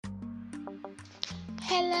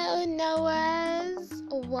Hello, Knowers.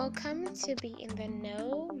 Welcome to Be in the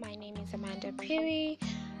Know. My name is Amanda Piri.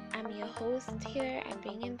 I'm your host here at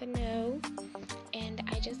Being in the Know. And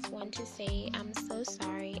I just want to say I'm so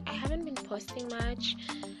sorry. I haven't been posting much.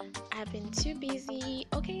 I've been too busy.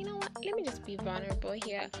 Okay, you know what? Let me just be vulnerable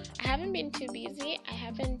here. I haven't been too busy. I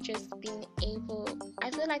haven't just been able.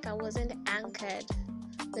 I feel like I wasn't anchored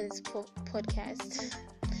with this podcast.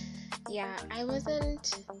 Yeah, I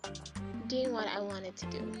wasn't doing what I wanted to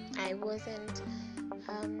do. I wasn't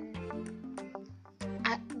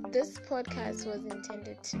this podcast was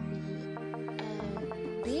intended to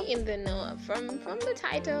be in the know from the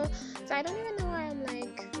title. So I don't even know why I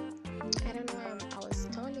was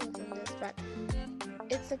stalling from this, but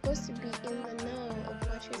it's supposed to be in the know of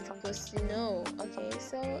what you're supposed to know. Okay,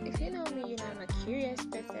 so if you know me, you know I'm a curious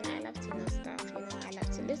person. I love to know stuff, I love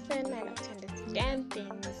to listen, I love to understand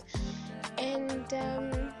things. And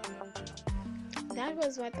that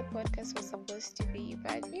was what the podcast was supposed to be.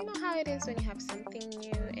 But you know how it is when you have something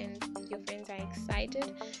new and your friends are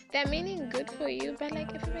excited. They're meaning good for you, but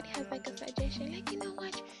like everybody has like a suggestion, like, you know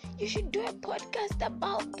what, you should do a podcast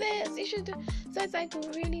about this. You should do. So it's like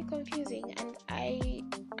really confusing. And I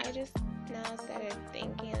just now started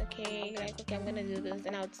thinking, okay, I'm gonna do this,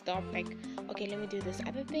 and I would stop. Like, okay, let me do this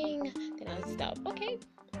other thing, then I would stop. Okay.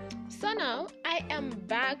 So now I am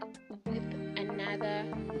back with another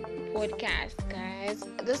podcast, guys.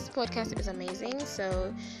 This podcast is amazing,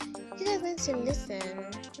 so you guys need to listen.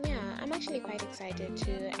 Yeah, I'm actually quite excited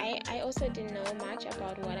too. I also didn't know much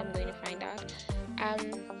about what I'm going to find out.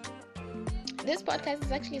 This podcast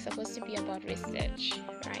is actually supposed to be about research,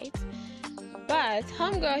 right? But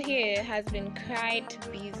homegirl here has been quite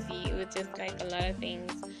busy with just like a lot of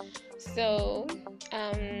things. So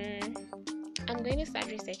I'm going to start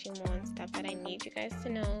researching more on stuff that I need you guys to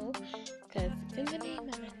know, because it's in the name,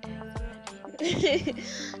 Amanda.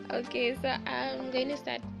 Okay, so I'm going to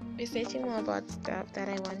start researching more about stuff that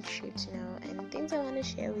I want you to know and things I want to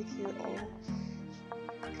share with you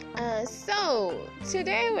all. So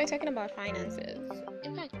today we're talking about finances.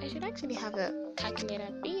 In fact, I should actually have a calculator.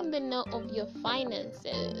 Be in the know of your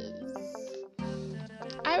finances.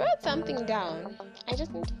 I wrote something down. I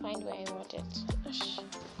just need to find where I wrote it.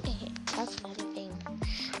 That's another thing.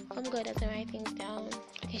 Homegirl doesn't write things down.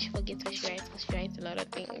 Okay, she forgets what she writes, because she writes a lot of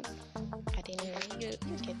things. But anyway,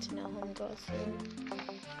 you get to know homegirl soon.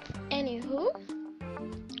 Anywho,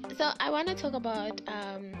 so I want to talk about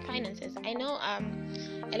finances. I know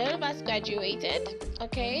a lot of us graduated.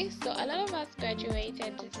 Okay, so a lot of us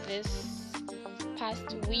graduated this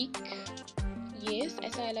past week. Yes, I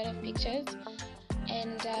saw a lot of pictures,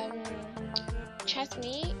 and trust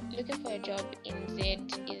me, looking for a job in Z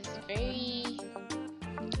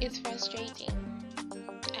it's frustrating.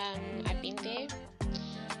 I've been there,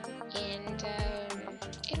 and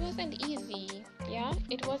it wasn't easy. Yeah,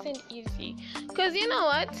 it wasn't easy, because you know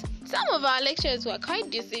what, some of our lecturers were quite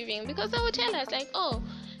deceiving, because they would tell us like, oh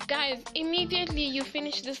guys, immediately you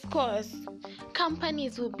finish this course,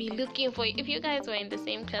 companies will be looking for you. If you guys were in the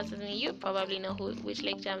same class as me, you probably know which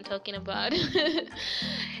lecture I'm talking about.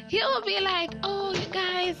 He will be like, oh, you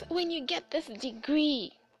guys, when you get this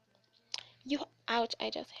degree, ouch, I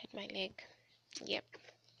just hit my leg. Yep,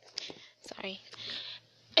 sorry.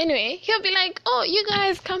 Anyway, he'll be like, oh, you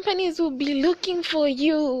guys, companies will be looking for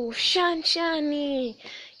you, Shani,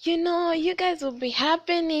 you guys will be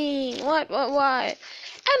happening, what,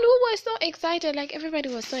 and we were so excited, like everybody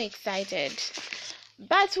was so excited.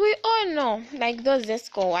 But we all know, like those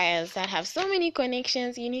Zesco wires that have so many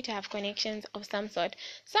connections, you need to have connections of some sort.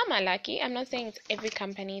 Some are lucky. I'm not saying it's every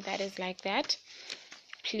company that is like that.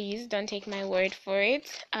 Please don't take my word for it.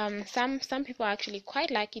 Some people are actually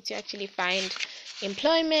quite lucky to actually find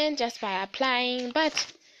employment just by applying. But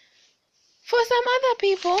for some other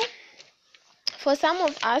people, for some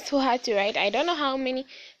of us who had to write, I don't know how many,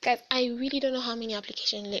 guys, I really don't know how many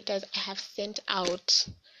application letters I have sent out,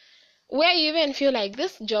 where you even feel like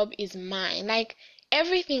this job is mine, like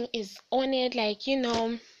everything is on it, like,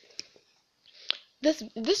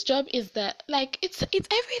 this job is it's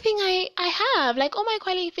everything I have, like all my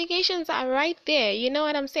qualifications are right there, you know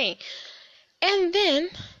what I'm saying? And then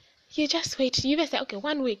you just wait, you even say, okay,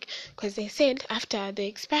 1 week, because they said after the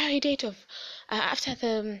expiry date of after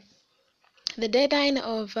the deadline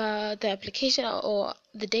of the application, or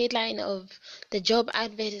the deadline of the job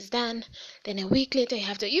advert is done, then a week later you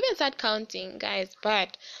have to even start counting, guys.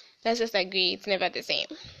 But let's just agree, it's never the same.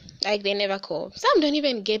 Like, they never call. Some don't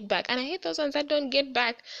even get back, and I hate those ones that don't get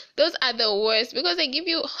back. Those are the worst, because they give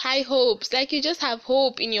you high hopes, like you just have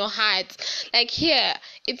hope in your heart, like, here,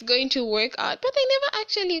 it's going to work out, but they never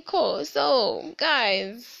actually call. So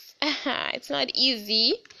guys, It's not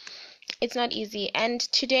easy. It's not easy. And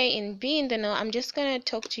today in Be in the Know, I'm just gonna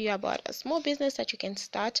talk to you about a small business that you can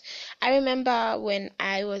start. I remember when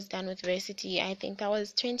I was done with university, I think that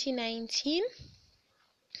was 2019.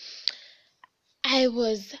 I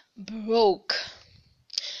was broke.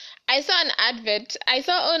 I saw an advert. I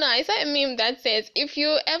saw a meme that says if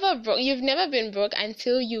you ever broke, you've never been broke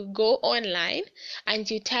until you go online and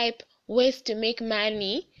you type ways to make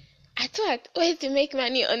money. I thought ways to make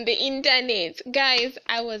money on the internet. Guys,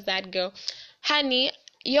 I was that girl. Honey,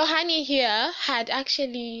 your honey here had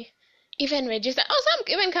actually even registered. Oh, some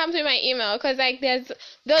even come through my email because like there's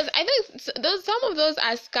those. I think those some of those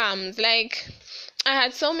are scams. Like I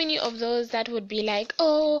had so many of those that would be like,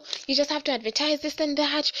 oh, you just have to advertise this and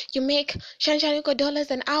that. You make Shaniko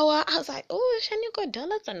dollars an hour. I was like, oh, Shaniko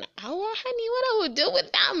dollars an hour, honey. What I would do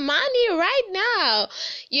with that money right now,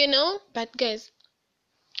 But guys,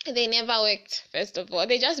 they never worked. First of all,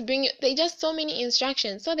 they just so many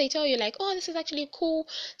instructions, so they tell you like, oh, this is actually cool,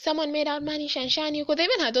 someone made out money, Shanshani. They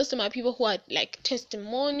even had those to my people who had like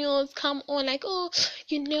testimonials come on like, oh,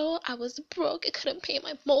 I was broke, I couldn't pay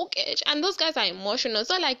my mortgage, and those guys are emotional.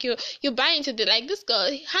 So like you buy into the like, this girl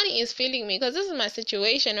honey is feeling me because this is my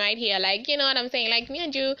situation right here, like, you know what I'm saying, like me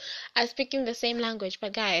and you are speaking the same language.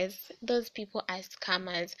 But guys, those people are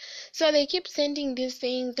scammers. So they keep sending these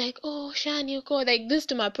things like, oh, Shani, like this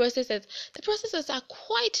to my processes. The processes are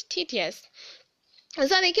quite tedious. And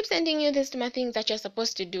so they keep sending you this to my things that you're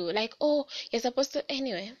supposed to do. Like, oh, you're supposed to.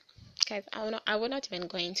 Anyway, guys, I will not even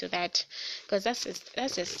go into that because that's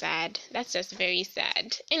just sad. That's just very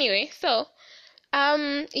sad. Anyway, so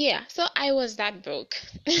yeah, so I was that broke.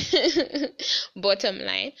 Bottom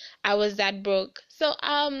line, I was that broke. So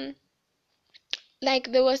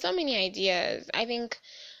like there were so many ideas. I think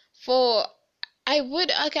for I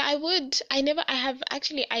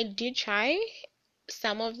did try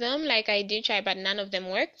some of them, like I did try, but none of them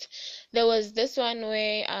worked. There was this one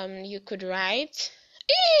where you could write.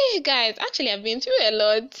 Guys, actually I've been through a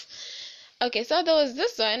lot. Okay, so there was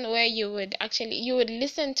this one where you would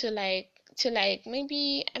listen to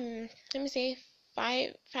maybe let me say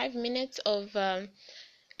 5 minutes of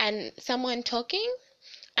and someone talking,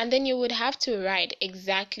 and then you would have to write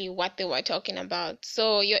exactly what they were talking about.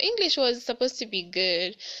 So your English was supposed to be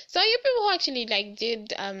good. So you people who actually like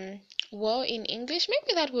did well in English,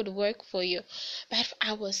 maybe that would work for you. But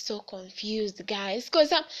I was so confused, guys,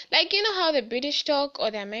 because like, you know how the British talk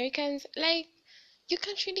or the Americans, like, you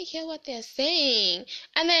can't really hear what they're saying,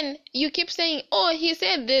 and then you keep saying, oh, he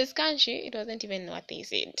said this, can't you? It wasn't even what they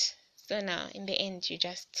said. So now in the end you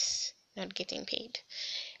just not getting paid.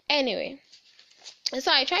 Anyway,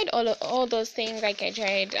 so I tried all those things. Like I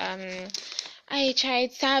tried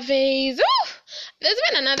surveys. Ooh, there's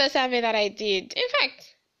been another survey that I did. In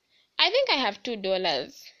fact, I think I have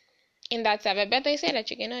 $2 in that survey, but they say that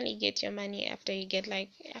you can only get your money after you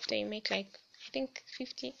make like, I think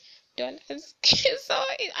 $50. So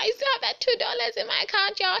I still have that $2 in my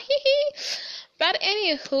account, y'all. But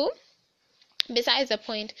anywho, besides the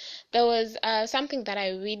point, there was something that I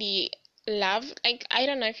really love. Like, I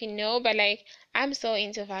don't know if you know, but like, I'm so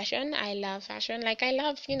into fashion. I love fashion. Like, I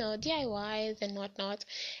love, DIYs and whatnot.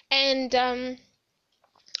 And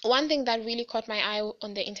one thing that really caught my eye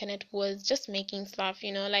on the internet was just making stuff,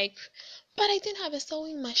 like, but I didn't have a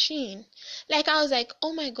sewing machine. Like, I was like,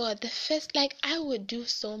 oh my god, like, I would do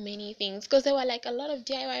so many things because there were like a lot of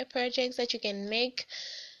DIY projects that you can make.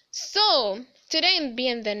 So today in Be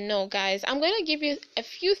in the Know, guys, I'm going to give you a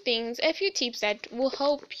few tips that will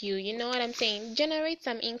help you, you know what I'm saying, generate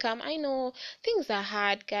some income. I know things are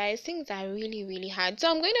hard, guys. Things are really, really hard. So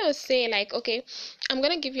I'm going to say, like, okay, I'm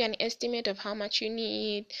going to give you an estimate of how much you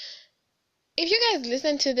need. If you guys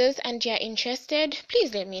listen to this and you're interested,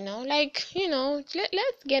 please let me know. Like, let's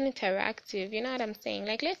get interactive. You know what I'm saying?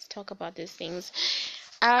 Like, let's talk about these things.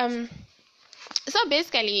 So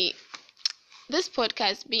basically, this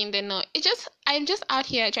podcast Be in the Know, I'm just out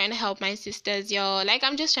here trying to help my sisters, y'all. Like,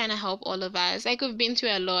 I'm just trying to help all of us. Like, we've been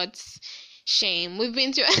through a lot. Shame. We've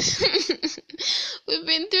been through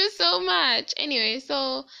so much. Anyway,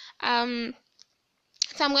 so I'm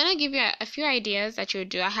gonna give you a few ideas that you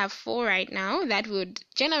do. I have 4 right now that would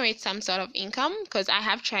generate some sort of income because I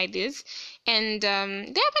have tried this and they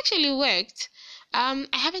have actually worked. I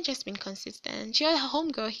haven't just been consistent. You're a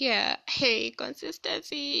homegirl here. Hey,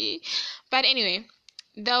 consistency. But anyway,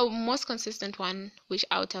 the most consistent one, which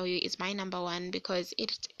I'll tell you, is my number one because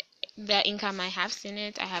the income, I have seen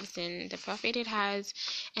it. I have seen the profit it has,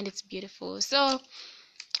 and it's beautiful. So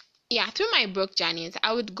yeah, through my broke journeys,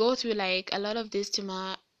 I would go through like a lot of this to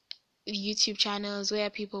my YouTube channels where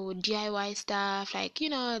people would DIY stuff, like,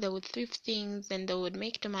 they would thrift things and they would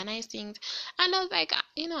make them nice things. And I was like,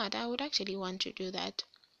 you know what, I would actually want to do that.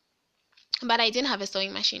 But I didn't have a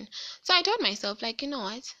sewing machine. So I told myself, like, you know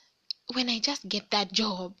what? When I just get that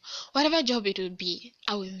job, whatever job it will be,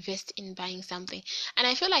 I will invest in buying something. And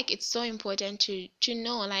I feel like it's so important to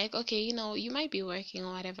know, like, okay, you might be working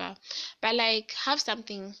or whatever, but like have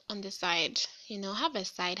something on the side, have a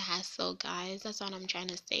side hustle, guys. That's what I'm trying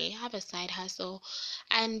to say. Have a side hustle.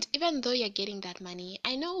 And even though you're getting that money,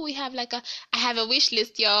 I know we have like I have a wish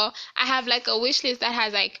list, y'all. I have like a wish list that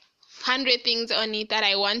has like 100 things on it that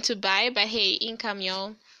I want to buy, but hey, income,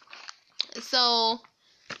 y'all. So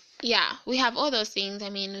yeah, we have all those things.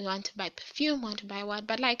 I mean, we want to buy perfume, want to buy what,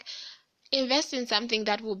 but like invest in something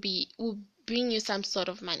that will bring you some sort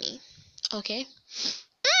of money. Okay.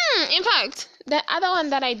 In fact, the other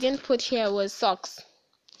one that I didn't put here was socks.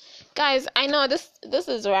 Guys, I know this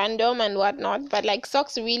is random and whatnot, but like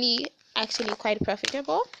socks really actually quite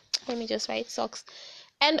profitable. Let me just write socks.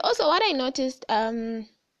 And also what I noticed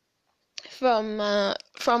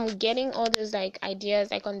from getting all those like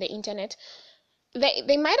ideas like on the internet,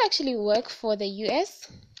 they might actually work for the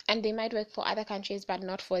US and they might work for other countries, but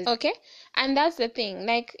not for okay. And that's the thing,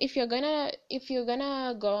 like if you're gonna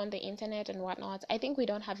go on the internet and whatnot, I think we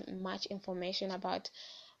don't have much information about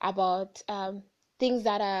things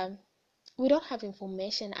that are we don't have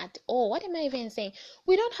information at all. What am I even saying?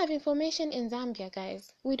 We don't have information in Zambia,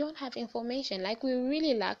 guys. We don't have information. Like, we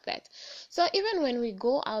really lack that. So even when we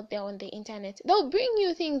go out there on the internet, they'll bring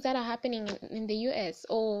you things that are happening in the US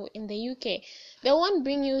or in the UK. They won't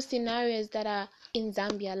bring you scenarios that are in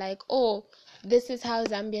Zambia, like, oh, this is how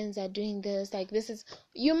Zambians are doing this. Like, this is,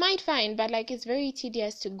 you might find, but like, it's very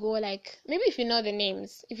tedious to go, like, maybe if you know the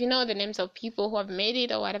names of people who have made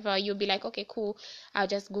it or whatever, you'll be like, okay, cool, I'll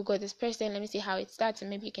just Google this person, let me see how it starts,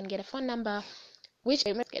 and maybe you can get a phone number, which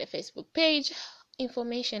you might get a Facebook page.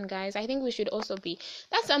 Information, guys. I think we should also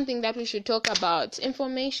that's something that we should talk about.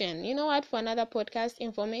 Information. You know what? For another podcast,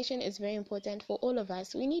 information is very important for all of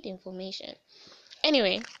us. We need information.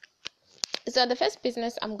 Anyway, so the first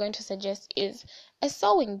business I'm going to suggest is a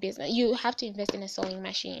sewing business. You have to invest in a sewing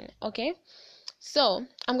machine, okay? So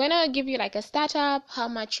I'm going to give you like a startup, how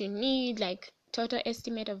much you need, like total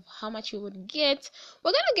estimate of how much you would get.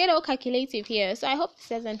 We're going to get all calculative here. So I hope this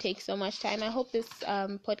doesn't take so much time. I hope this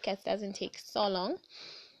podcast doesn't take so long.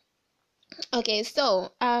 Okay,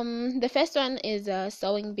 so the first one is a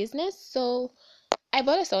sewing business. So I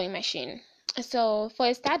bought a sewing machine. So for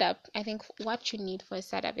a startup, I think what you need for a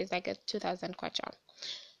startup is like a 2,000 kwacha.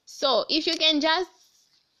 So if you can just,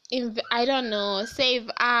 I don't know,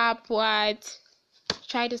 save up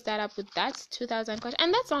try to start up with that 2,000 kwacha.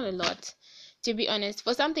 And that's not a lot, to be honest,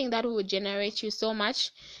 for something that would generate you so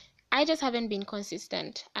much. I just haven't been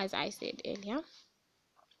consistent, as I said earlier.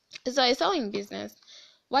 So a sewing business,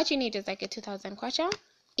 what you need is like a 2,000 kwacha.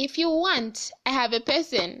 If you want, I have a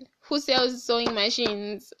person who sells sewing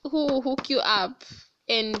machines who will hook you up,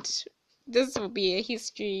 and this will be a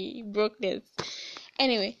history, broke this.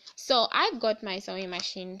 Anyway, so I got my sewing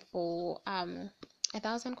machine for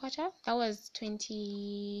 1,000 kwacha. That was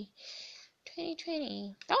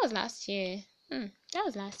 2020. That was last year. That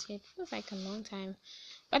was last year. It feels like a long time,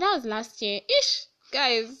 but that was last year ish,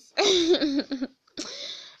 guys.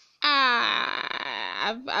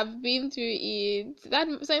 I've been through it. That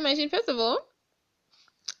sewing machine, first of all,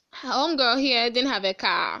 homegirl here didn't have a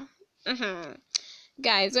car.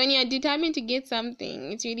 Guys, when you're determined to get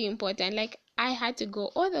something, it's really important. Like, I had to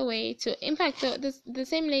go all the way to, in fact, the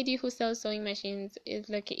same lady who sells sewing machines is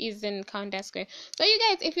in Counter Square. So you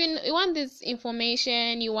guys, if you want this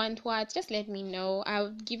information, you want what, just let me know.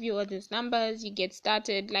 I'll give you all these numbers. You get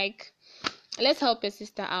started. Like, let's help your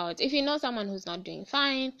sister out. If you know someone who's not doing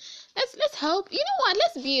fine, let's help. You know what?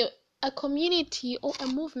 Let's be a community or a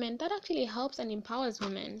movement that actually helps and empowers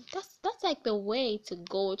women. That's like the way to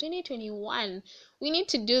go. 2021, we need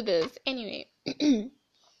to do this. Anyway,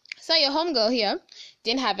 so your homegirl here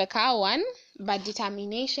didn't have a car, one, but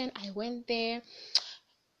determination. I went there.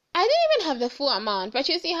 I didn't even have the full amount, but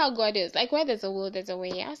you see how God is. Like, where there's a will, there's a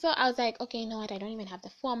way. Yeah. So I was like, okay, you know what? I don't even have the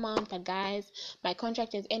full amount, but guys, my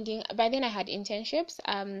contract is ending. By then I had internships.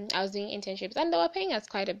 I was doing internships, and they were paying us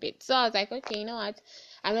quite a bit. So I was like, okay, you know what?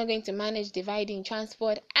 I'm not going to manage dividing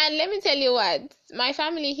transport. And let me tell you what, my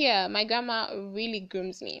family here, my grandma really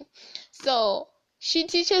grooms me. So she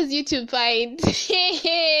teaches you to fight.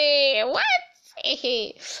 Hey, what?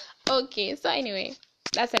 Hey. Okay. So anyway.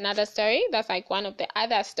 That's another story. That's like one of the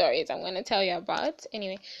other stories I'm going to tell you about.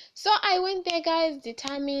 Anyway, so I went there, guys,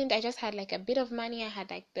 determined. I just had like a bit of money. I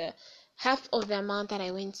had like the half of the amount that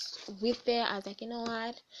I went with there. I was like, you know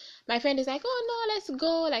what? My friend is like, oh no, let's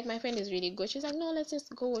go. Like, my friend is really good. She's like, no, let's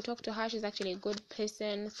just go. We'll talk to her. She's actually a good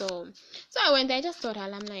person. So I went there. I just told her,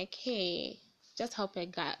 I'm like, hey, just help a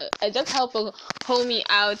guy. Just help a homie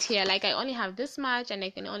out here. Like, I only have this much, and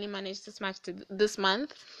I can only manage this much to this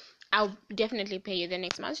month. I'll definitely pay you the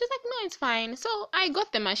next month. She's like, no, it's fine. So I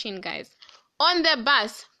got the machine, guys, on the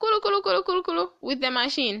bus, with the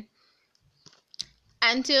machine.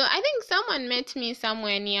 Until I think someone met me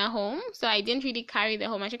somewhere near home, so I didn't really carry the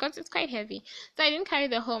whole machine because it's quite heavy. So I didn't carry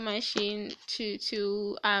the whole machine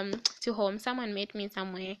to home. Someone met me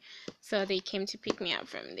somewhere, so they came to pick me up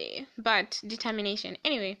from there. But determination.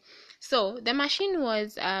 Anyway, so the machine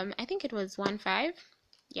was I think it was 1,500.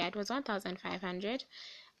 Yeah, it was 1,500.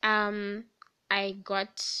 I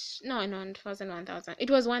got no, it wasn't 1,000. It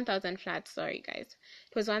was 1,000 flat. Sorry, guys,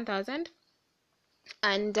 it was 1,000.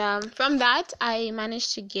 And from that I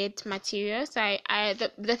managed to get materials. So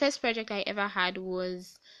the first project I ever had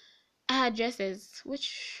was I had dresses,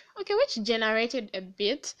 which generated a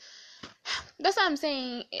bit. That's what I'm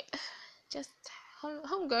saying. Just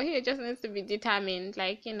homegirl here just needs to be determined,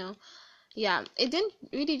 like, yeah, it didn't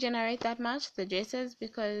really generate that much, the dresses,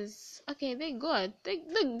 because they're good.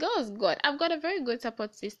 The girl's good. I've got a very good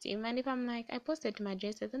support system, and if I'm like, I posted my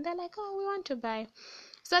dresses and they're like, oh, we want to buy,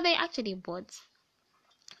 so they actually bought.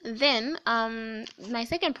 Then my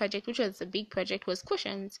second project, which was a big project, was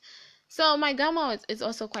cushions. So my grandma is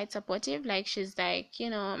also quite supportive. Like, she's like,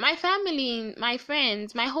 my family, my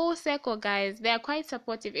friends, my whole circle, guys, they are quite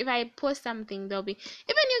supportive. If I post something, they'll be,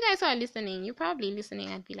 even you guys who are listening, you're probably listening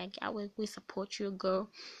and be like, yeah, we support you, girl.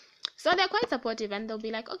 So they're quite supportive, and they'll be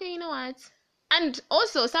like, okay, you know what? And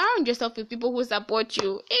also surround yourself with people who support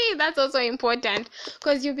you. That's also important,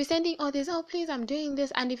 because you'll be sending all this, oh please, I'm doing this,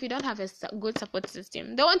 and if you don't have a good support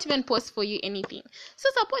system, they won't even post for you anything. So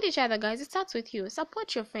support each other, guys. It starts with you.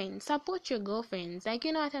 Support your friends, support your girlfriends, like,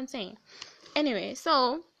 you know what I'm saying. Anyway,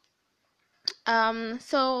 so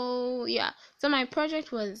yeah, so my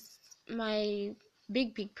project was, my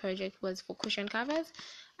big project was for cushion covers.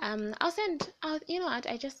 I'll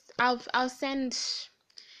send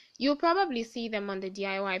you'll probably see them on the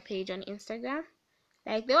DIY page on Instagram.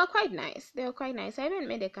 Like, they were quite nice. I even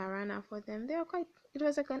made a karana for them.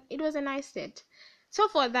 It was a nice set. So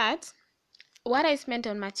for that, what I spent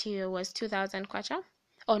on material was 2,000 kwacha.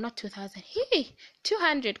 Oh, not 2,000.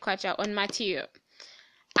 200 kwacha on material.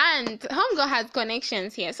 And homegirl has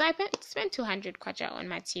connections here, so I spent 200 kwacha on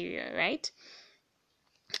material, right?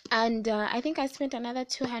 And I think I spent another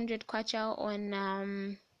 200 kwacha on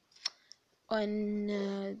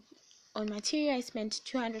material. I spent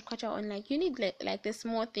 200 kwacha on, like, you need like the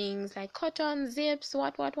small things like cotton, zips,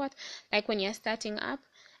 what, like when you're starting up.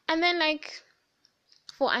 And then, like,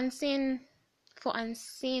 for unseen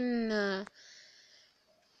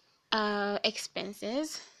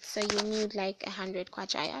expenses, so you need like 100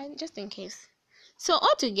 kwacha, just in case. So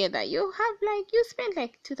altogether, you spend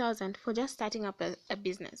like 2,000 for just starting up a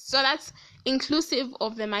business. So that's inclusive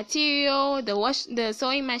of the material, the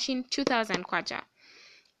sewing machine, 2,000 kwacha.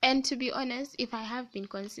 And to be honest, if I have been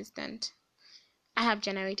consistent, I have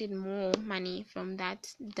generated more money from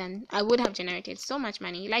that than I would have generated. So much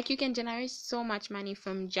money. Like, you can generate so much money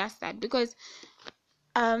from just that, because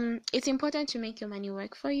it's important to make your money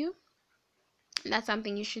work for you. That's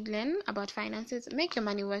something you should learn about finances. Make your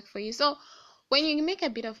money work for you. So when you make a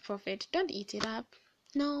bit of profit, don't eat it up.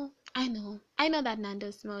 No, I know that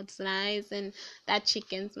Nando's smells nice and that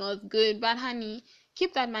chicken smells good, but honey,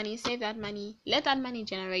 keep that money, save that money, let that money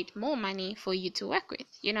generate more money for you to work with.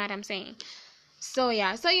 You know what I'm saying? So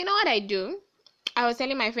yeah, so you know what I do? I was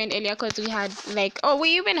telling my friend earlier, because we had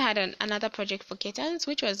we even had another project for kittens,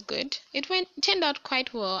 which was good. It turned out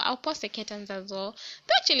quite well. I'll post the kittens as well.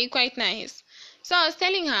 They're actually quite nice. So I was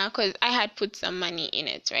telling her, because I had put some money in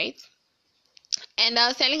it, right? And I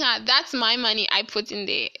was telling her, that's my money I put in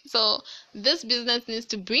there. So this business needs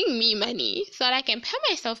to bring me money so that I can pay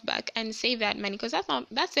myself back and save that money, because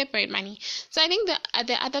that's separate money. So I think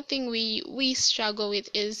the other thing we struggle with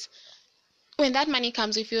is, when that money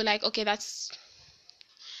comes, we feel like, okay, that's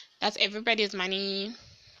everybody's money.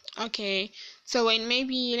 Okay, so when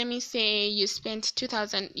maybe, let me say, you spent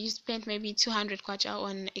 2,000, you spent maybe 200 kwacha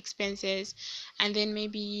on expenses, and then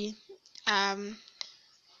maybe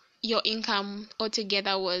your income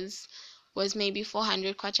altogether was maybe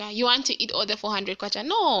 400 kwacha. You want to eat all the 400 kwacha?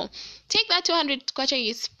 No, take that 200 kwacha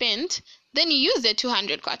you spent, then you use the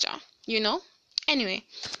 200 kwacha. Anyway,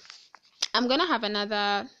 I'm gonna have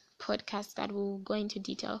another podcast that will go into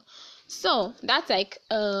detail. So that's like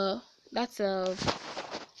that's a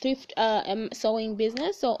thrift sewing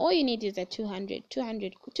business. So all you need is a 2,000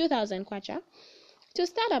 kwacha to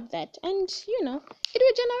start up that, and it will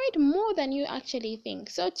generate more than you actually think.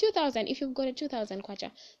 So 2,000, if you've got a 2,000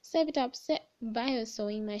 kwacha, save it up, buy a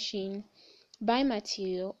sewing machine, buy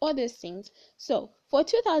material, all these things. So for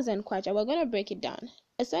 2,000 kwacha, we're going to break it down.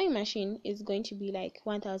 A sewing machine is going to be like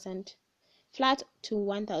 1,000 flat to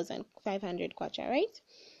 1,500 kwacha, right?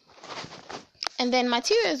 And then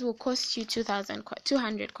materials will cost you 200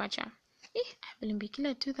 kwacha. I will be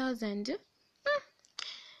 2,000.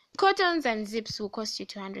 Cottons and zips will cost you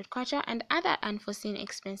 200 kwacha, and other unforeseen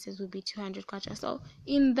expenses will be 200 kwacha. So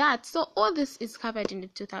all this is covered in the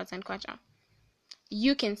 2,000 kwacha.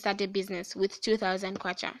 You can start a business with 2,000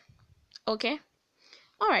 kwacha. Okay?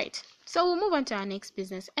 All right. So we'll move on to our next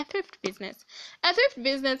business, a thrift business. A thrift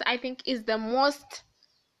business, I think, is the most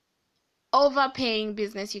overpaying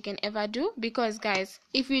business you can ever do, because, guys,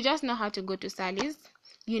 if you just know how to go to Sally's,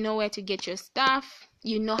 you know where to get your stuff,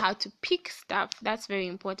 you know how to pick stuff. That's very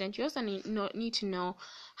important. You also need to know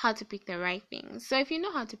how to pick the right things. So if you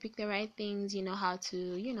know how to pick the right things, you know how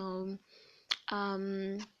to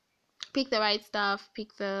pick the right stuff,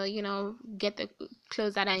 get the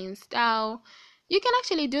clothes that are in style, you can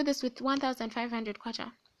actually do this with 1,500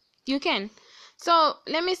 kwacha. You can. So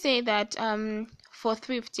let me say that for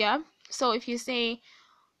thrift, yeah. So if you say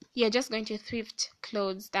you're just going to thrift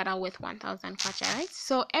clothes that are worth 1,000 kwacha, right?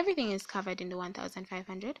 So everything is covered in the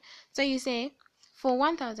 1,500. So you say for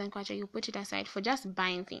 1,000 kwacha, you put it aside for just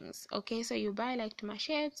buying things. Okay, so you buy like to my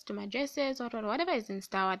shirts, to my dresses, whatever is in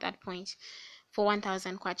style at that point, for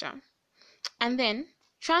 1,000 kwacha. And then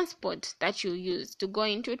transport that you use to go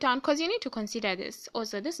into town, because you need to consider this.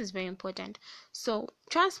 Also, this is very important. So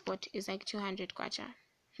transport is like 200 kwacha.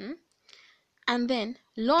 And then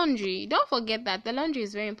laundry, don't forget that the laundry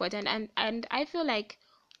is very important, and I feel like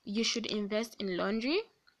you should invest in laundry,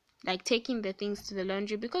 like taking the things to the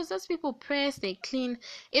laundry, because those people press, they clean,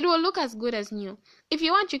 it will look as good as new. If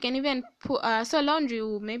you want, you can even put so laundry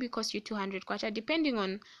will maybe cost you 200 kwacha, depending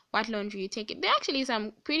on what laundry you take it. There are actually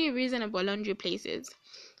some pretty reasonable laundry places.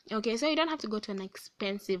 Okay, so you don't have to go to an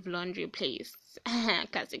expensive laundry place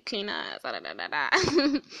classic cleaners,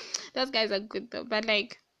 those guys are good though, but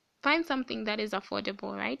like find something that is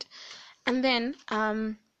affordable, right? And then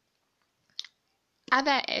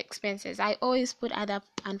other expenses, I always put other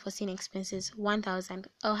unforeseen expenses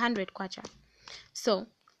 100 kwacha. So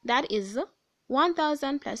that is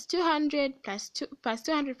 1,000 plus 200 plus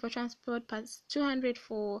 200 for transport, plus 200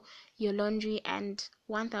 for your laundry, and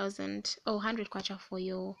 100 kwacha for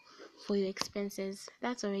your expenses.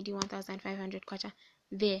 That's already 1,500 kwacha.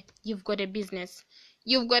 There, you've got a business.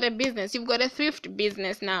 You've got a thrift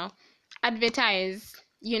business now. Advertise,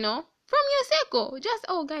 from your circle. Just,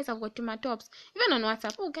 oh guys, I've got my tops. Even on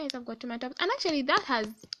WhatsApp, oh guys, I've got my tops. And actually that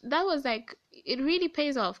was like, it really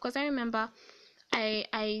pays off, because I remember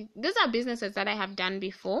these are businesses that I have done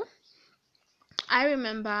before. I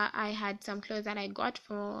remember I had some clothes that I got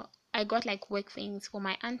like work things for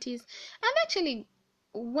my aunties, and actually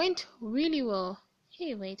went really well.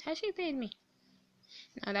 Hey, wait, has she paid me?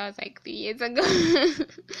 No, that was like 3 years ago.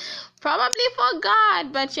 Probably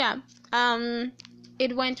forgot, but yeah,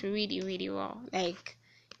 it went really, really well. Like,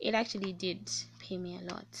 it actually did pay me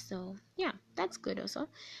a lot. So yeah, that's good also.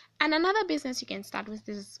 And another business you can start with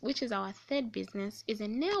this, which is our third business, is a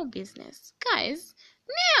nail business. Guys,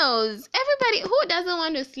 nails! Everybody, who doesn't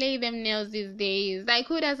want to slay them nails these days? Like,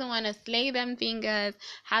 who doesn't want to slay them fingers,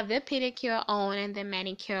 have the pedicure on and the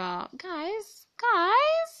manicure? Guys.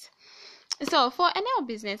 So for a nail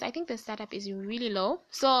business, I think the startup is really low.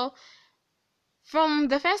 So from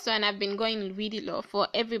the first one, I've been going really low for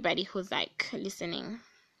everybody who's like listening.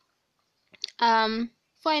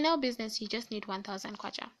 For a nail business, you just need 1,000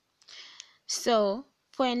 kwacha. So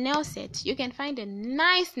for a nail set, you can find a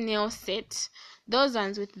nice nail set. Those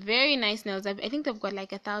ones with very nice nails. I think they've got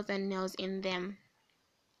like 1,000 nails in them.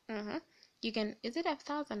 You can, is it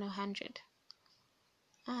 1,000 or 100?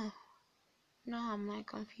 Oh, no, I'm like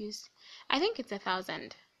confused. I think it's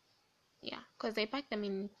 1,000. Yeah, because they pack them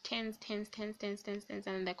in tens,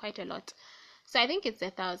 and they're quite a lot. So I think it's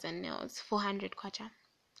 1,000 nails, 400 kwacha.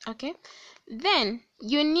 Okay, then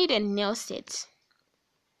you need a nail set.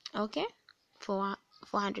 Okay, for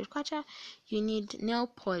 400 kwacha, you need nail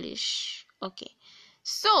polish. Okay,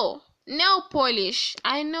 so nail polish,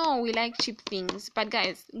 I know we like cheap things, but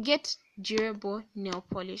guys, get durable nail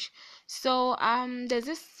polish. So there's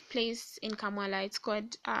this place in Kamwala, it's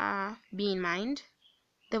called Be In Mind.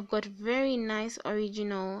 They've got very nice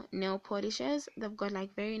original nail polishes. They've got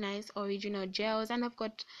like very nice original gels, and they've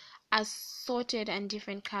got assorted and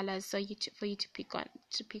different colors, so for you to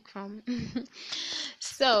pick from.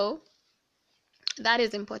 So that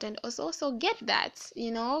is important also. So get that,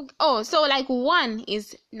 oh, so like one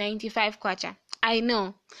is 95 kwacha. I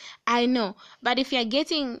know, but if you're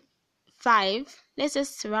getting 5, let's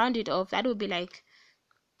just round it off. That would be like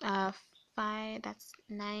 5, that's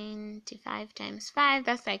 95 times 5,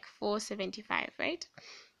 that's like 475, right?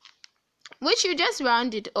 Which you just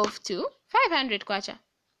round it off to 500 kwacha.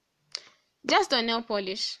 Just on nail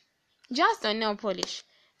polish.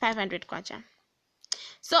 500 kwacha.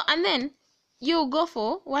 So, and then you go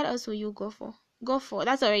for, what else will you go for?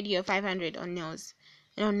 That's already your 500 on nails,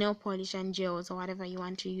 nail polish and gels or whatever you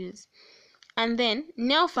want to use. And then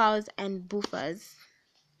nail files and buffers.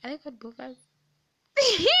 Are they called buffers?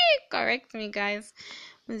 Correct me, guys.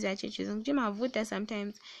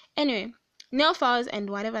 Sometimes. Anyway, nail files and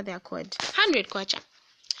whatever they're called. 100 kwacha.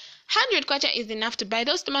 100 kwacha is enough to buy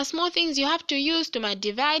those small things you have to use,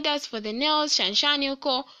 dividers for the nails, shanshan,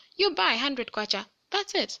 you buy 100 kwacha.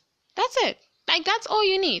 That's it. Like, that's all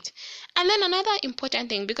you need. And then another important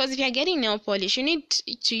thing, because if you're getting nail polish, you need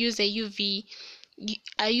to use a UV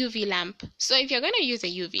lamp. So if you're going to use a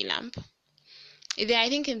UV lamp, they're, I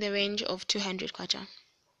think, in the range of 200 kwacha.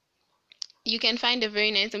 You can find a very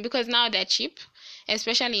nice one, because now they're cheap,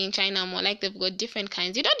 especially in China more. Like, they've got different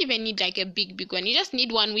kinds. You don't even need like a big one. You just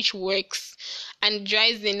need one which works and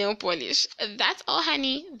dries the nail polish. That's all,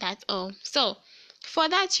 honey. That's all. So for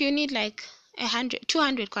that, you need like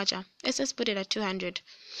 200 kwacha. Let's just put it at 200.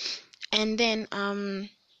 And then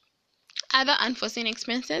other unforeseen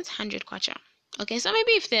expenses, 100 kwacha. Okay, so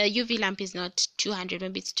maybe if the UV lamp is not 200,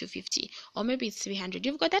 maybe it's 250, or maybe it's 300.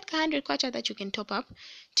 You've got that 100 kwacha that you can top up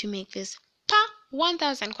to make this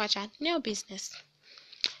 1000 kwacha nail business.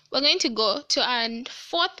 We're going to go to our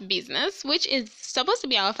 4th business, which is supposed to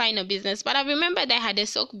be our final business, but I remembered I had a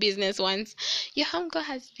sock business once. Your homegirl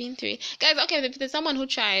has been through it. Guys, okay, if there's someone who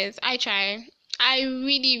tries, I try. I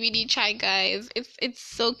really try, guys. It's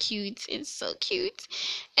so cute. It's so cute.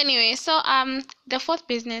 Anyway, so the 4th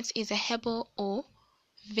business is a herbal or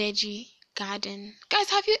veggie garden. Guys,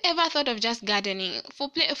 have you ever thought of just gardening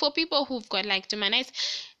for people who've got like to manage?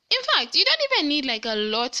 In fact, you don't even need like a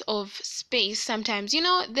lot of space sometimes.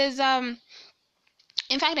 There's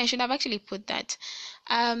in fact, I should have actually put that.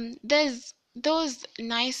 There's those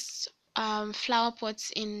nice flower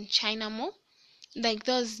pots in China Mall, like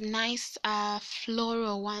those nice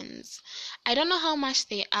floral ones. I don't know how much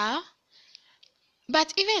they are,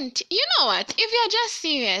 but even you know what? If you're just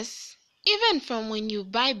serious, even from when you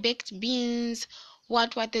buy baked beans,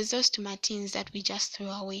 what there's those tomatines that we just throw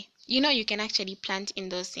away. You can actually plant in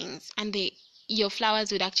those things, and your flowers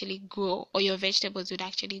would actually grow, or your vegetables would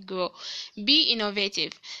actually grow. Be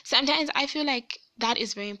innovative. Sometimes I feel like that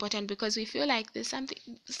is very important, because we feel like there's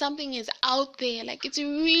something is out there, like it's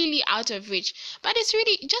really out of reach. But it's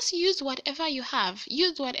really just use whatever you have.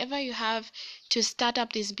 Use whatever you have to start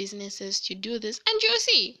up these businesses, to do this, and you'll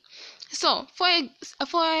see. So for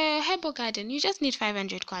a herbal garden, you just need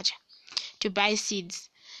 500 kwacha to buy seeds.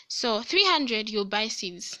 So 300 you'll buy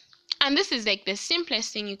seeds. And this is like the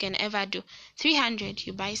simplest thing you can ever do. 300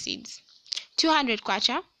 you buy seeds. 200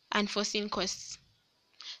 kwacha and foreseen costs.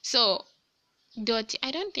 So dirt, I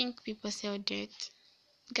don't think people sell dirt.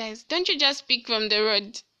 Guys, don't you just pick from the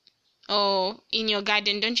road or in your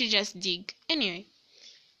garden? Don't you just dig? Anyway,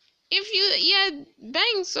 if you're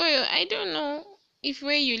buying soil, I don't know if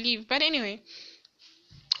where you live, but anyway,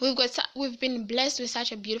 we've been blessed with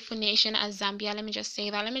such a beautiful nation as Zambia. Let me just say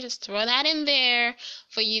that. Let me just throw that in there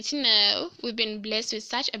for you to know. We've been blessed with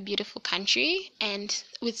such a beautiful country, and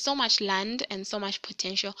with so much land and so much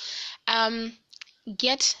potential.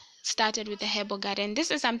 Get started with a herbal garden. This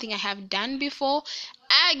is something I have done before.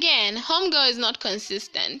 Again, homegirl is not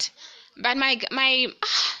consistent, but my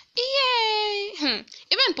yay!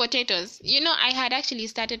 Even potatoes. I had actually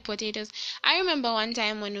started potatoes. I remember one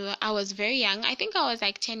time when I was very young. I think I was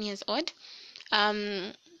like 10 years old.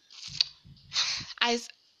 I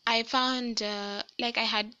found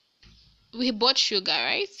we bought sugar,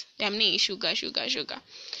 right? Sugar.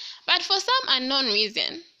 But for some unknown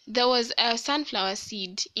reason, there was a sunflower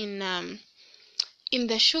seed in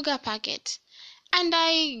the sugar packet. And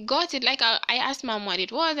I got it, like I asked mom what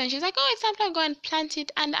it was, and she's like, oh, it's sunflower, go and plant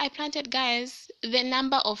it. And I planted, guys. The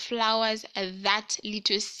number of flowers that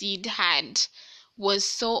little seed had was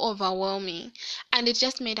so overwhelming. And it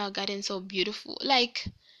just made our garden so beautiful. Like,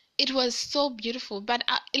 it was so beautiful. But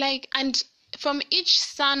and from each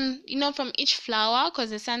from each flower, because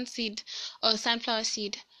the sun seed or sunflower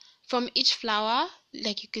seed, from each flower,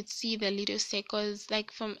 like you could see the little circles, like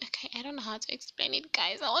from, okay, I don't know how to explain it,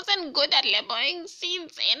 guys. I wasn't good at labeling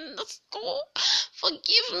seeds in the school.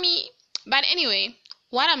 Forgive me. But anyway,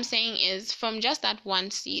 what I'm saying is, from just that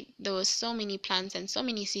one seed, there was so many plants and so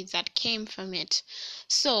many seeds that came from it.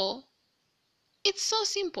 So it's so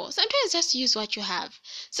simple. Sometimes just use what you have.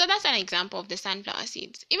 So that's an example of the sunflower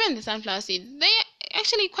seeds. Even the sunflower seeds, they're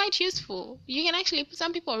actually quite useful. You can actually,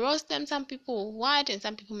 some people roast them, some people what, and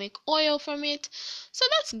some people make oil from it. So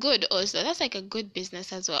that's good also. That's like a good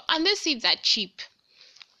business as well. And these seeds are cheap.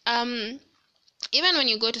 Even when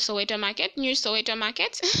you go to Soweto Market, new Soweto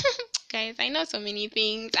Market, guys, I know so many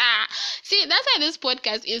things. See, that's why this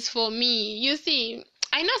podcast is for me. You see,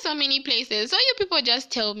 I know so many places. So you people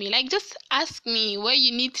just tell me, like, just ask me where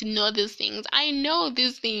you need to know these things. I know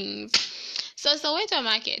these things. So Soweto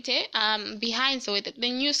Market, behind Soweto,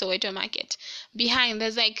 the new Soweto Market, behind,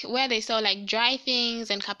 there's like where they sell like dry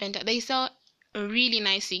things and carpenter. They sell really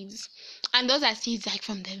nice seeds. And those are seeds like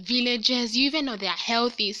from the villages. You even know they are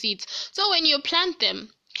healthy seeds. So when you plant them,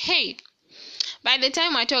 hey, by the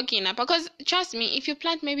time we're talking, because trust me, if you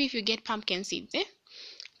plant, maybe if you get pumpkin seeds,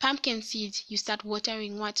 pumpkin seeds, you start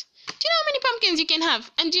watering what? Do you know how many pumpkins you can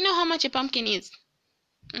have? And do you know how much a pumpkin is?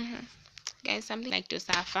 Guys, something like to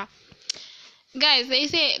suffer. Guys, they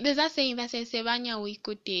say, there's that saying that says, Sevanya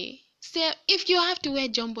wikute. So if you have to wear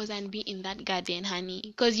jumbos and be in that garden, honey,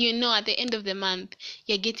 because you know at the end of the month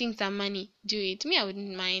you're getting some money, do it. Me, I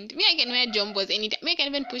wouldn't mind. Me, I can wear jumbos anytime. Me, I can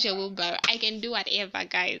even push a wheelbarrow. I can do whatever,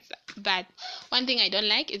 guys. But one thing I don't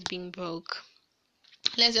like is being broke.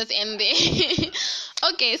 Let's just end there.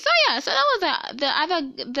 Okay, so yeah, so that was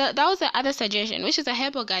that was the other suggestion, which is a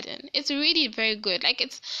herbal garden. It's really very good. Like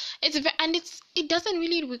it doesn't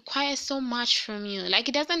really require so much from you. Like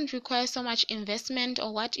it doesn't require so much investment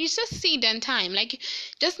or what. It's just seed and time. Like you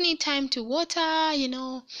just need time to water, you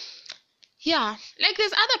know. Yeah, like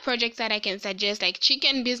there's other projects that I can suggest, like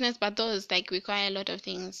chicken business, but those like require a lot of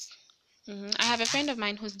things. I have a friend of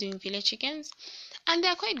mine who's doing village chickens, and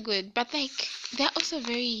they're quite good, but like they're also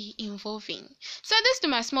very involving. So this to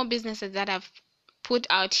my small businesses that I've put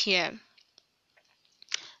out here.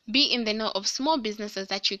 Be in the know of small businesses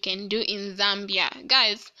that you can do in Zambia.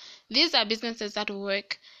 Guys, these are businesses that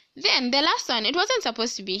work. Then the last one, it wasn't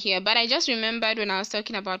supposed to be here, but I just remembered when I was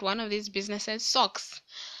talking about one of these businesses, socks.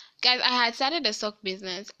 Guys, I had started a sock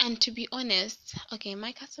business, and to be honest, okay,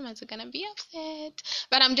 my customers are gonna be upset,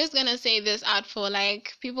 but I'm just gonna say this out for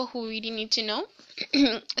like people who really need to know.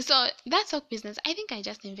 So that sock business, I think I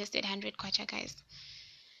just invested 100 kwacha, guys.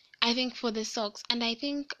 I think for the socks, and I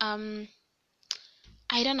think I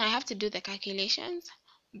don't know, I have to do the calculations,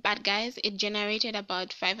 but guys, it generated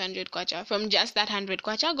about 500 kwacha from just that 100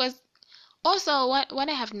 kwacha. Because also what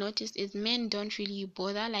I have noticed is men don't really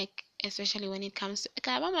bother, like especially when it comes to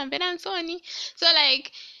so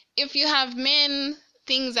like if you have men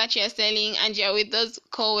things that you're selling and you're with those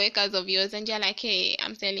co-workers of yours and you're like, hey,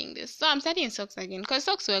 I'm selling this, so I'm starting socks again because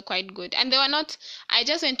socks were quite good and they were not, I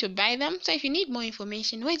just went to buy them. So if you need more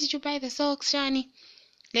information, where did you buy the socks, Shani?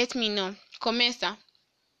 Let me know. Comesa.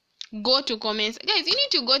 Go to comments, guys. You need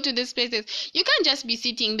to go to these places. You can't just be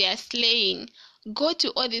sitting there slaying. Go to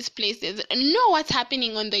all these places, know what's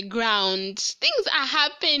happening on the ground. Things are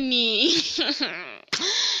happening.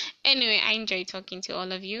 Anyway, I enjoy talking to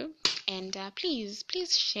all of you, and please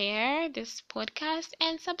share this podcast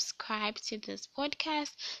and subscribe to this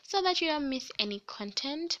podcast so that you don't miss any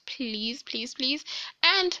content. Please,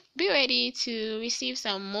 and be ready to receive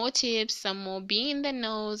some more tips, some more being in the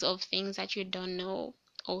knows of things that you don't know,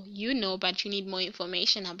 or you know but you need more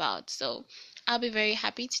information about. So I'll be very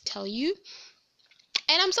happy to tell you.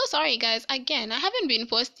 And I'm so sorry, guys. Again, I haven't been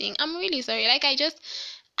posting. I'm really sorry. Like I just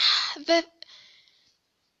it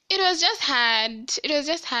was just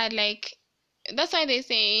hard. Like that's why they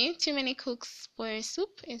say too many cooks spoil soup,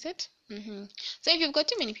 is it? So if you've got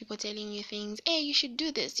too many people telling you things, hey, you should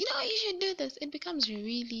do this, you should do this, it becomes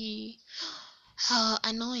really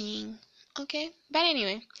annoying. Okay, but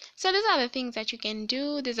anyway, so these are the things that you can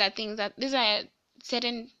do. This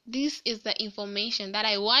is the information that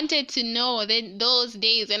I wanted to know those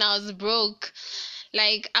days when I was broke.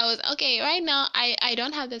 Like I was okay right now. I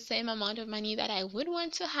don't have the same amount of money that I would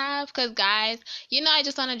want to have, because guys, I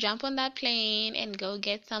just want to jump on that plane and go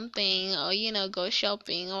get something, or go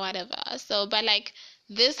shopping or whatever. So but like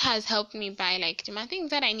this has helped me buy like my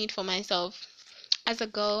things that I need for myself. As a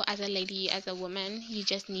girl, as a lady, as a woman, you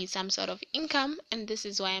just need some sort of income, and this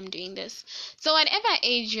is why I'm doing this. So whatever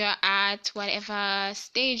age you're at, whatever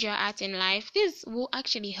stage you're at in life, this will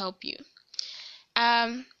actually help you.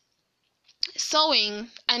 sewing.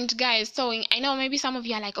 And guys, sewing, I know maybe some of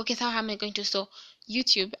you are like, okay, so how am I going to sew?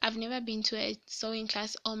 YouTube. I've never been to a sewing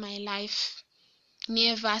class all my life.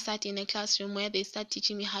 Never sat in a classroom where they start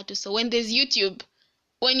teaching me how to sew when there's YouTube,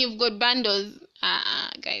 when you've got bundles.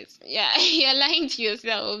 Guys, yeah, you're lying to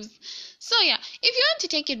yourselves. So yeah, if you want to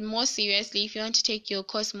take it more seriously, if you want to take your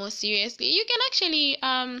course more seriously, you can actually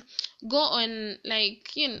go on,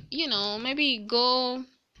 like, you know, maybe go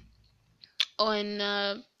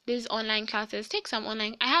on these online classes. Take some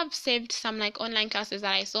online. I have saved some like online classes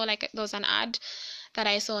that I saw. Like, there was an ad that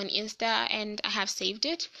I saw on Insta, and I have saved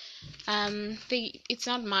it. It's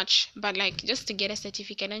not much, but like just to get a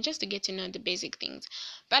certificate and just to get to know the basic things.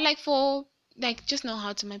 But like for like just know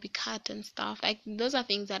how to maybe cut and stuff. Like, those are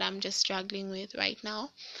things that I'm just struggling with right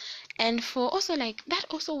now. And for also, like, that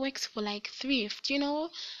also works for like thrift,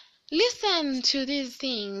 listen to these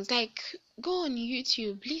things, like, go on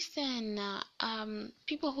YouTube, listen,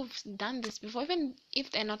 people who've done this before, even if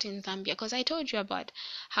they're not in Zambia, because I told you about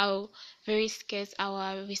how very scarce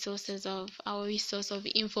our resource of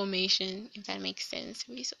information, if that makes sense,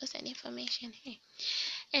 resource and information. Hey,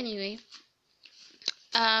 anyway,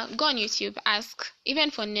 go on YouTube, ask,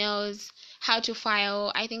 even for nails, how to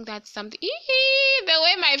file. I think that's something. The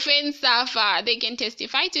way my friends suffer, they can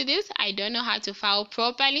testify to this. I don't know how to file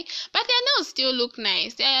properly, but their nails still look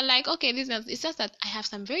nice. They're like, okay, this is. It's just that I have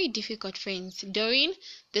some very difficult friends. Doreen,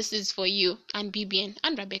 this is for you, and Bibian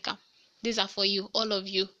and Rebecca. These are for you, all of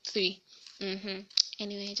you three.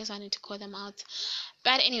 Anyway, I just wanted to call them out.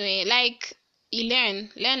 But anyway, like, you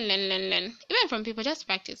learn, even from people. Just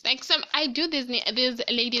practice. Like, I do these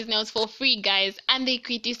ladies' nails for free, guys, and they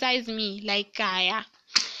criticize me like Kaya.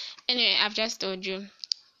 Anyway, I've just told you.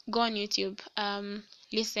 Go on YouTube,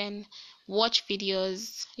 listen, watch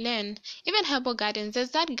videos, learn. Even Herbal Gardens,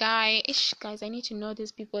 there's that guy. Guys, I need to know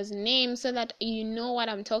these people's names so that you know what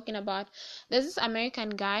I'm talking about. There's this American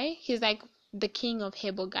guy. He's like the king of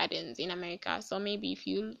Herbal Gardens in America. So maybe if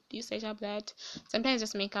you search up that, sometimes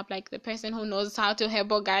just make up like the person who knows how to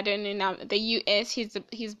Herbal Garden in the US.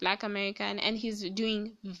 He's Black American, and he's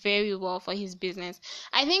doing very well for his business.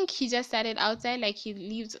 I think he just started outside, like he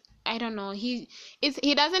lives, I don't know, he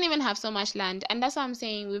doesn't even have so much land, and that's what I'm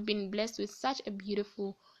saying. We've been blessed with such a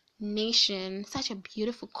beautiful nation, such a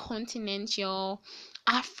beautiful continent, y'all.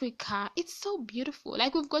 Africa, it's so beautiful.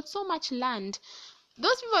 Like, we've got so much land.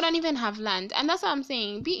 Those people don't even have land, and that's what I'm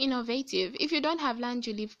saying. Be innovative. If you don't have land,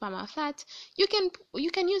 you live perma flat. You can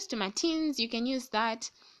use tomatines. You can use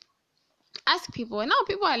that. Ask people. Now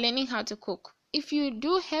people are learning how to cook. If you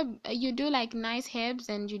do like nice herbs,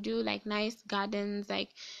 and you do like nice gardens,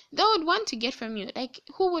 like, they would want to get from you. Like,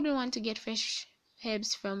 who wouldn't want to get fresh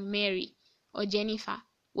herbs from Mary or Jennifer,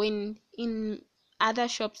 when in other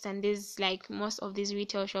shops, and this, like, most of these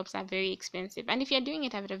retail shops are very expensive? And if you're doing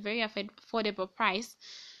it at a very affordable price,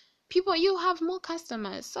 people, you have more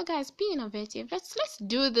customers. So guys, be innovative. Let's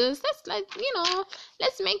do this.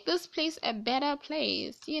 Let's make this place a better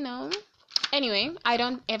place. Anyway, I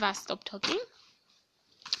don't ever stop talking,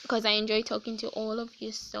 because I enjoy talking to all of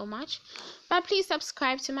you so much. But please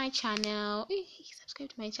subscribe to my channel.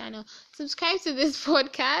 Subscribe to this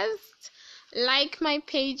podcast. Like my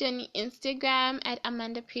page on Instagram at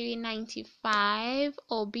AmandaPiri95,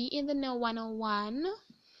 or Be in the Know 101,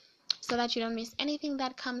 so that you don't miss anything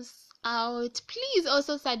that comes out. Please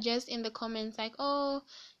also suggest in the comments, like, oh,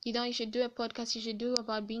 you should do a podcast, you should do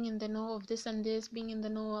about being in the know of this and this, being in the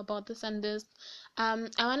know about this and this. I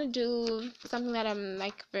want to do something that I'm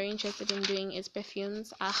like very interested in doing, is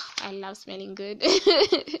perfumes. I love smelling good.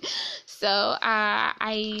 So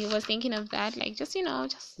I was thinking of that, like, just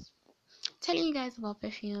telling you guys about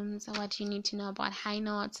perfumes, what you need to know about high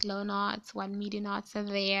notes, low notes, what midi notes are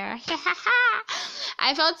there.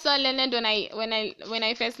 I felt so learned when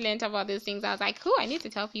I first learned about these things. I was like, I need to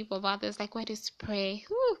tell people about this, like where to spray.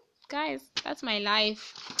 Guys, that's my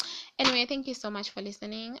life. Anyway, thank you so much for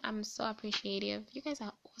listening. I'm so appreciative. You guys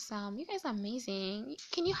are awesome. You guys are amazing.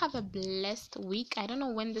 Can you have a blessed week? I don't know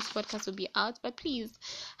when this podcast will be out, but please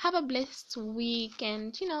have a blessed week,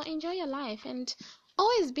 and enjoy your life, and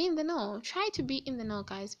always be in the know. Try to be in the know,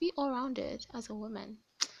 guys. Be all rounded as a woman.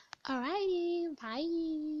 Alrighty,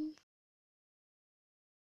 bye.